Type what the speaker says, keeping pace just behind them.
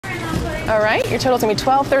All right, your total's gonna be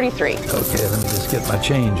 $12.33. Okay, let me just get my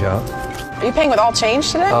change out. Are you paying with all change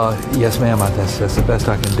today? Yes, ma'am. That's the best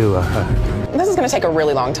I can do. This is gonna take a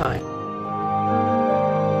really long time.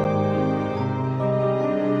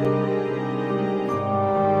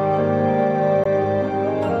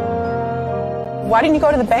 Why didn't you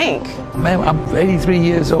go to the bank? Ma'am, I'm 83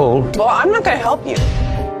 years old. Well, I'm not gonna help you.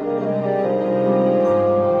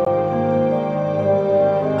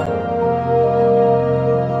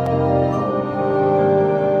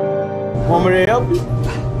 Want me to help you?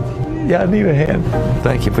 Yeah, I need a hand.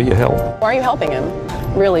 Thank you for your help. Why are you helping him?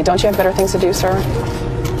 Really, don't you have better things to do, sir?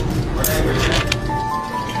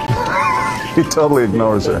 He totally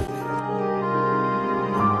ignores her.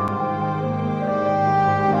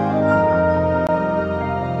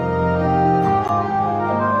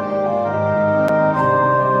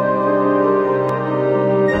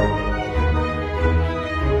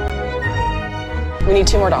 We need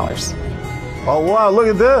 $2 more. Oh, wow, look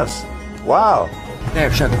at this. Wow.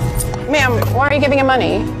 There, sugar. Ma'am, why are you giving him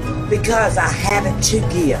money? Because I have it to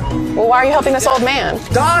give. Well, why are you helping this old man?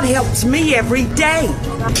 God helps me every day.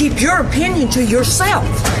 Keep your opinion to yourself.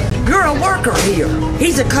 You're a worker here.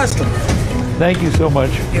 He's a customer. Thank you so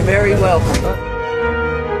much. You're very welcome.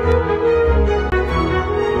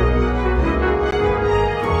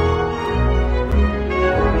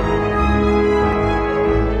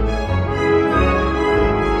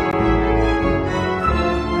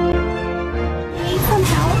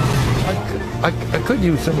 I could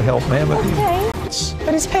use some help, ma'am. Okay.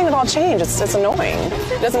 But he's paying with all change. It's annoying.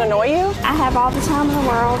 It doesn't annoy you? I have all the time in the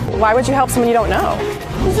world. Why would you help someone you don't know?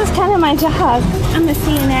 This is kind of my job. I'm a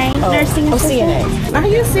CNA, nursing assistant. CNA. Are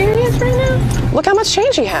you serious right now? Look how much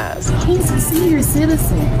change he has. He's a senior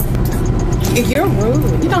citizen. You're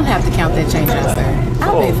rude. You don't have to count that change out, sir.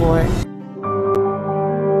 I'll pay for it.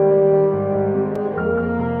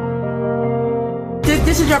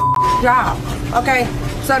 This is your job, okay?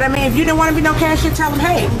 So that means if you didn't want to be no cashier, tell them,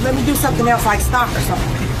 hey, let me do something else like stock or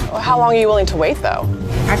something. Well, how long are you willing to wait, though?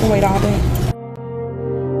 I can wait all day.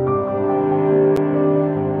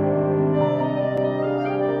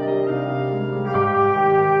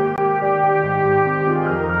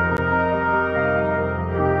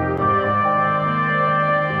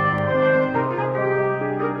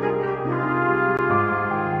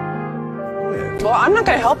 Well, I'm not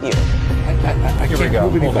going to help you. Here we go.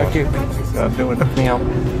 Hold on. I'm doing it. Now,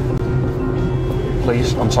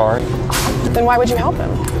 please, I'm sorry. Then why would you help him?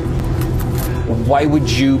 Why would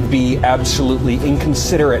you be absolutely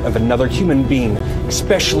inconsiderate of another human being,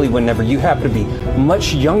 especially whenever you happen to be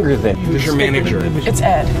much younger than? Who's your manager? It's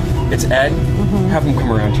Ed. It's Ed? Have him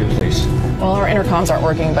come around here, please. Well, our intercoms aren't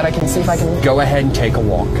working, but I can see if I can... Go ahead and take a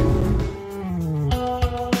walk.